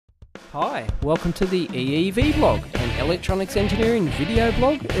Hi, welcome to the EEVblog, an electronics engineering video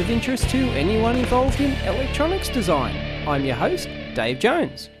blog of interest to anyone involved in electronics design. I'm your host, Dave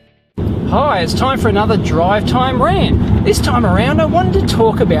Jones. Hi, it's time for another drive time rant. This time around I wanted to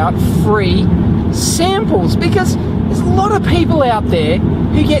talk about free samples because there's a lot of people out there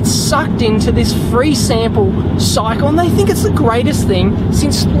who get sucked into this free sample cycle and they think it's the greatest thing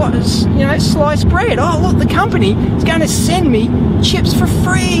since sliced bread. Oh look, the company is going to send me chips for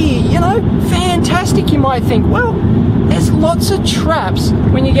free, fantastic, you might think. Well, there's lots of traps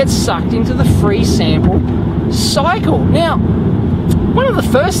when you get sucked into the free sample cycle. Now, one of the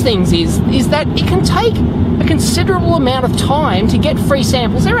first things is that it can take a considerable amount of time to get free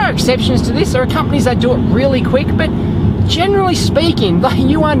samples. There are exceptions to this. There are companies that do it really quick, but generally speaking,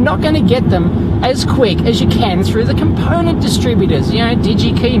 you are not going to get them as quick as you can through the component distributors,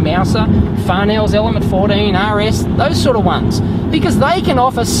 DigiKey, Mouser, Farnell's Element 14, RS, those sort of ones, because they can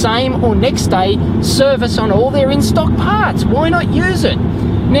offer same or next day service on all their in-stock parts. Why not use it?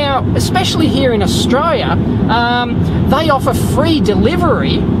 Now, especially here in Australia, they offer free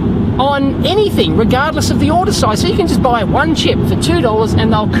delivery on anything, regardless of the order size. So you can just buy one chip for $2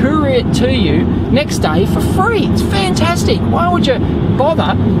 and they'll courier it to you next day for free. It's fantastic. Why would you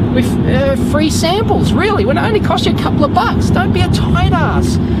bother with free samples, really, when it only costs you a couple of bucks? Don't be a tight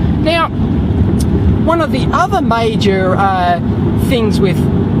ass. Now, one of the other major things with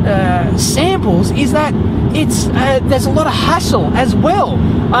samples is that there's a lot of hassle as well,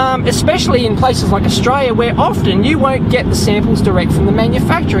 especially in places like Australia, where often you won't get the samples direct from the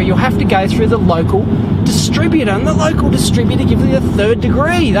manufacturer. You'll have to go through the local distributor, and the local distributor gives you a third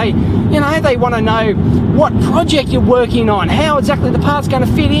degree. They want to know what project you're working on, how exactly the part's going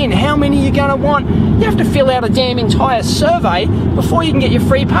to fit in, how many you're going to want. You have to fill out a damn entire survey before you can get your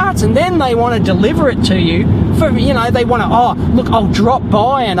free parts, and then they want to deliver it to you for, they want to, oh, look, I'll drop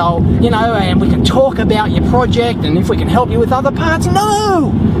by and and we can talk about your project and if we can help you with other parts.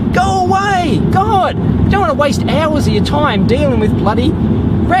 No! Go away! God! You don't want to waste hours of your time dealing with bloody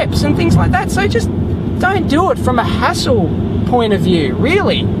reps and things like that, so just don't do it from a hassle point of view,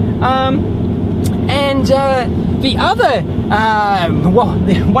 really. The other,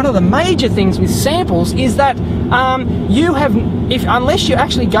 one of the major things with samples is that unless you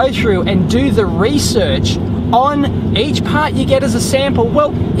actually go through and do the research on each part you get as a sample,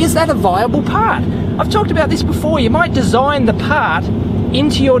 well, is that a viable part? I've talked about this before. You might design the part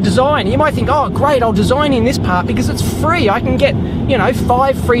into your design. You might think, oh great, I'll design in this part because it's free. I can get,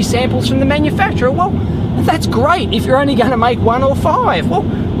 5 free samples from the manufacturer. Well, that's great if you're only going to make 1 or 5. Well,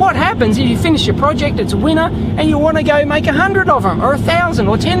 what happens if you finish your project, it's a winner, and you want to go make 100 of them, or 1,000,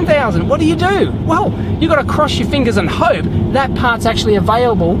 or 10,000? What do? Well, you've got to cross your fingers and hope that part's actually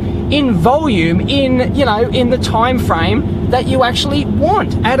available in volume, in the time frame that you actually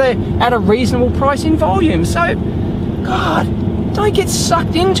want, at a reasonable price in volume. So, God, don't get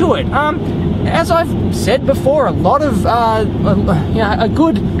sucked into it. As I've said before, a lot of a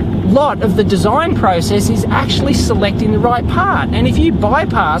good lot of the design process is actually selecting the right part, and if you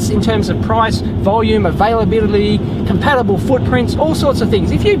bypass in terms of price, volume, availability, compatible footprints, all sorts of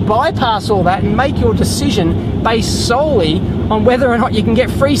things, if you bypass all that and make your decision based solely on whether or not you can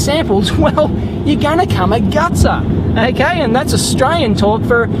get free samples, well, you're gonna come a gutser, okay? And that's Australian talk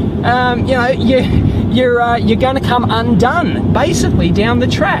for you're gonna come undone basically down the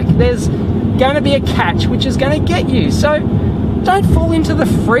track. There's gonna be a catch which is gonna get you. So don't fall into the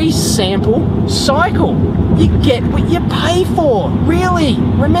free sample cycle. You get what you pay for, really.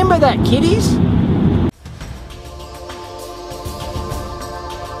 Remember that, kiddies.